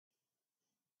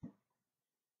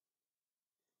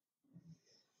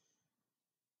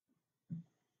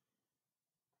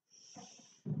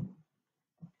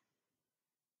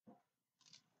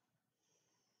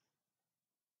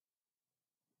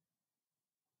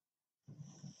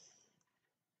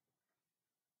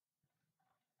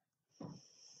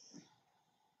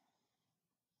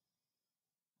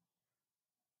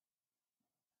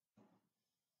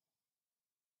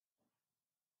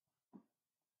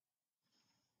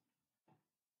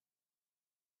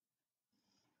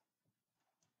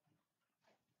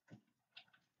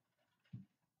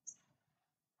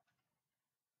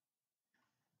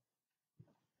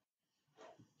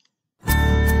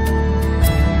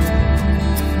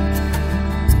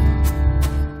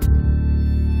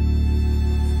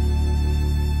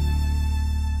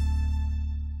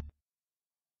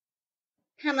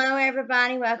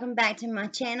everybody, welcome back to my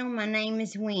channel. My name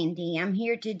is Wendy. I'm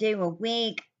here to do a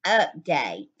wig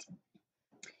update.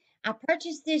 I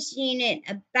purchased this unit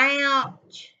about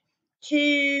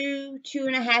two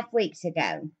and a half weeks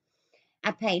ago.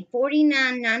 I paid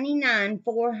 $49.99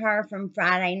 for her from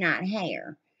Friday Night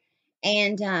Hair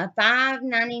and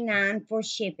 $5.99 for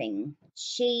shipping.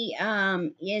 She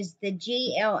is the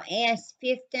GLS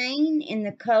 15 in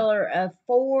the color of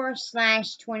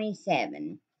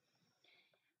 4/27.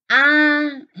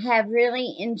 I have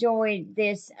really enjoyed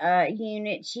this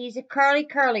unit. She's a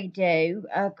curly do,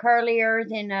 curlier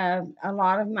than a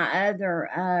lot of my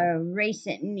other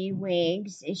recent new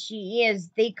wigs. She is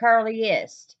the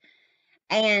curliest,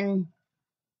 and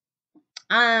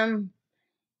um,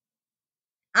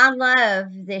 I love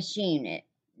this unit.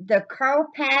 The curl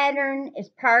pattern is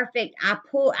perfect.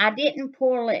 I didn't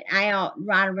pull it out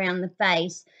right around the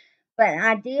face, but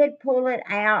I did pull it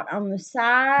out on the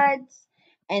sides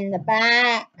and the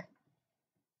back.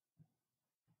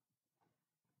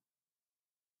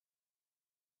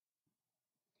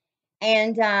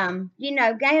 And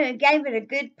gave it a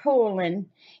good pulling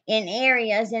in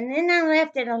areas, and then I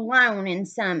left it alone in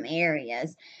some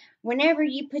areas. Whenever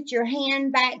you put your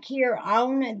hand back here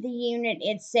on the unit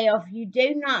itself, you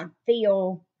do not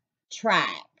feel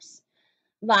tracks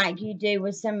like you do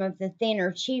with some of the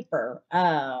thinner, cheaper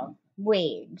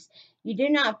wigs. You do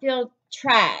not feel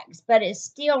tracks, but it's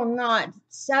still not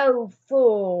so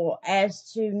full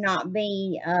as to not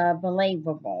be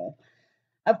believable.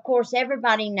 Of course,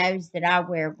 everybody knows that I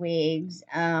wear wigs.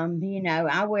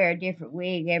 I wear a different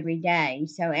wig every day,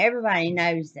 so everybody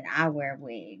knows that I wear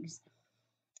wigs.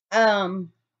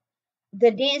 Um,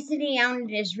 the density on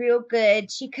it is real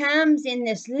good. She comes in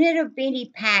this little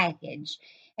bitty package,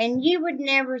 and you would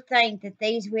never think that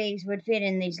these wigs would fit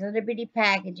in these little bitty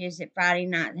packages that Friday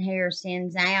Night Hair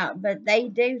sends out, but they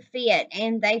do fit,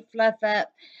 and they fluff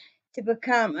up to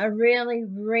become a really,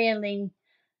 really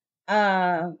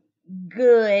uh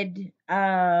good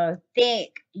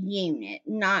thick unit,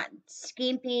 not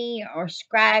skimpy or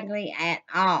scraggly at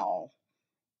all.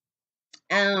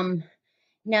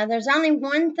 Now there's only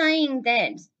one thing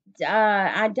that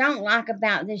I don't like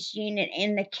about this unit,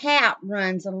 and the cap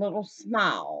runs a little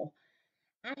small.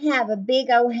 I have a big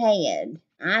old head.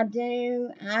 I do.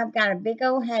 I've got a big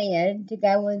old head to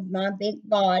go with my big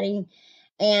body,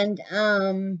 and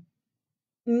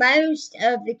most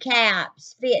of the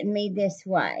caps fit me this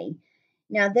way.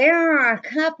 Now, there are a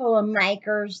couple of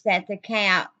makers that the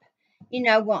cap,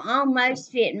 will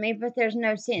almost fit me, but there's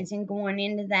no sense in going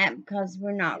into that because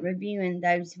we're not reviewing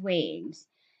those wigs.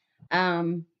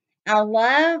 I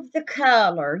love the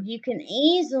color. You can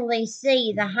easily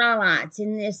see the highlights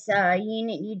in this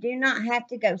unit. You do not have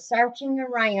to go searching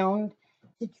around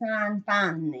to try and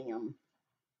find them.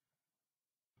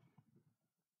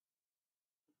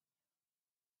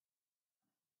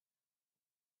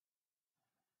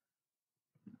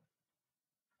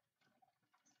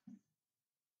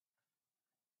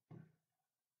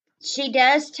 She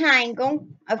does tangle.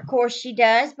 Of course she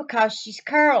does, because she's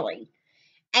curly.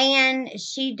 And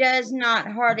she does not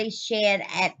hardly shed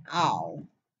at all.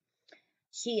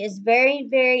 She is very,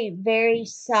 very, very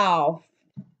soft.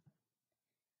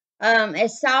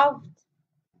 As soft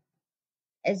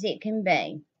as it can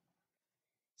be.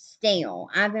 Still,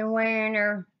 I've been wearing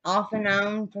her off and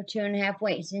on for 2.5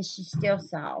 weeks, and she's still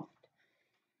soft.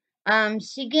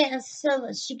 She gets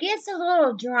a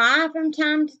little dry from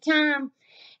time to time,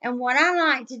 and what I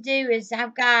like to do is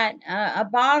I've got a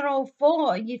bottle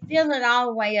full. You fill it all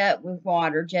the way up with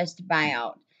water, just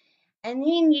about. And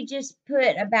then you just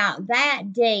put about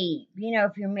that deep,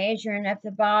 if you're measuring up the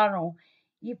bottle,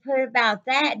 you put about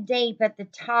that deep at the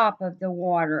top of the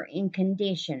water in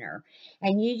conditioner.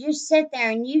 And you just sit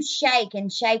there and you shake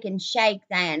and shake and shake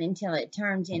that until it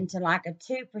turns into like a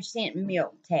 2%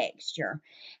 milk texture.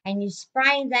 And you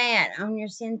spray that on your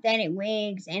synthetic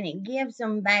wigs, and it gives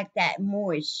them back that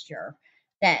moisture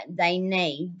that they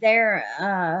need. They're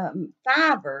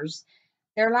fibers,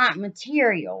 they're like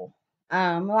material,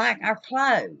 like our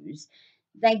clothes.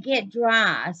 They get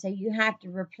dry, so you have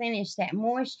to replenish that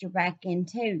moisture back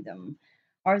into them,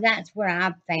 or that's what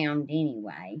I've found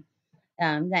anyway.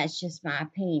 That's just my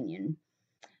opinion.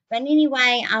 But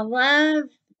anyway, I love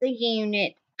the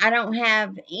unit. I don't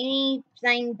have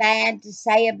anything bad to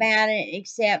say about it,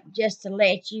 except just to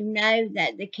let you know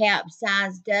that the cap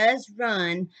size does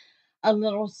run a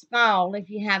little small. If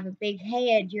you have a big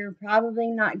head, you're probably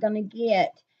not going to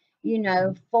get,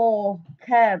 full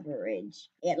coverage.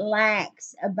 It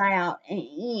lacks about an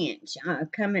inch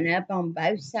coming up on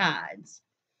both sides.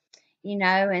 you know,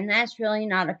 and that's really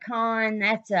not a con.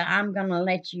 That's a, I'm going to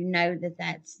let you know that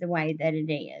that's the way that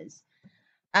it is.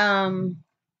 Um,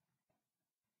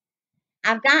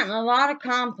 I've gotten a lot of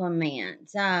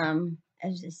compliments,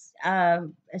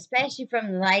 especially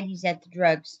from the ladies at the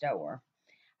drugstore.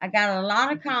 I got a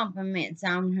lot of compliments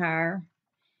on her,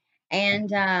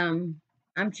 and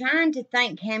I'm trying to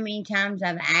think how many times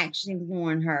I've actually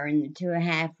worn her in the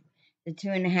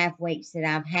 2.5 weeks that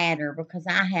I've had her, because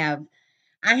I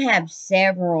have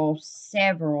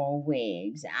several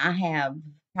wigs. I have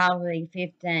probably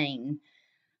 15.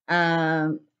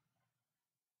 Um,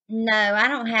 no, I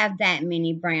don't have that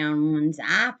many brown ones.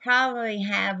 I probably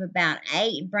have about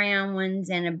 8 brown ones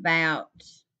and about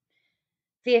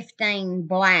 15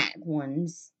 black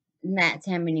ones. And that's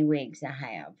how many wigs I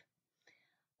have.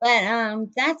 But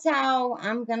that's all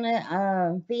I'm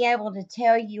gonna be able to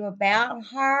tell you about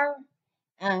her.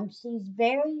 She's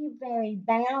very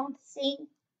bouncy,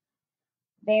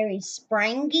 very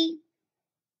springy.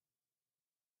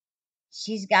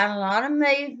 She's got a lot of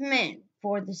movement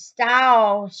for the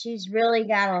style. She's really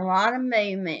got a lot of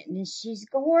movement, and she's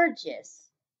gorgeous.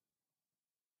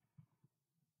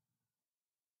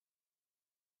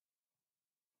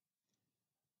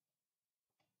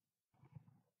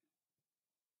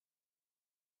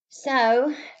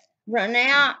 So, run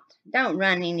out. Don't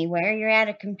run anywhere. You're at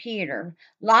a computer.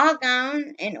 Log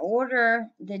on and order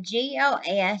the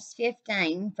GLS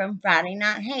 15 from Friday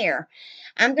Night Hair.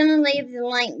 I'm going to leave the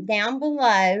link down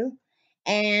below,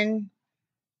 and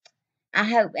I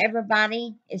hope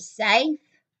everybody is safe.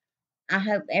 I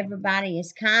hope everybody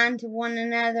is kind to one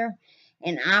another,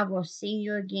 and I will see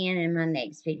you again in my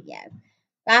next video.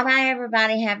 Bye bye,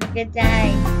 everybody. Have a good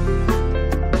day.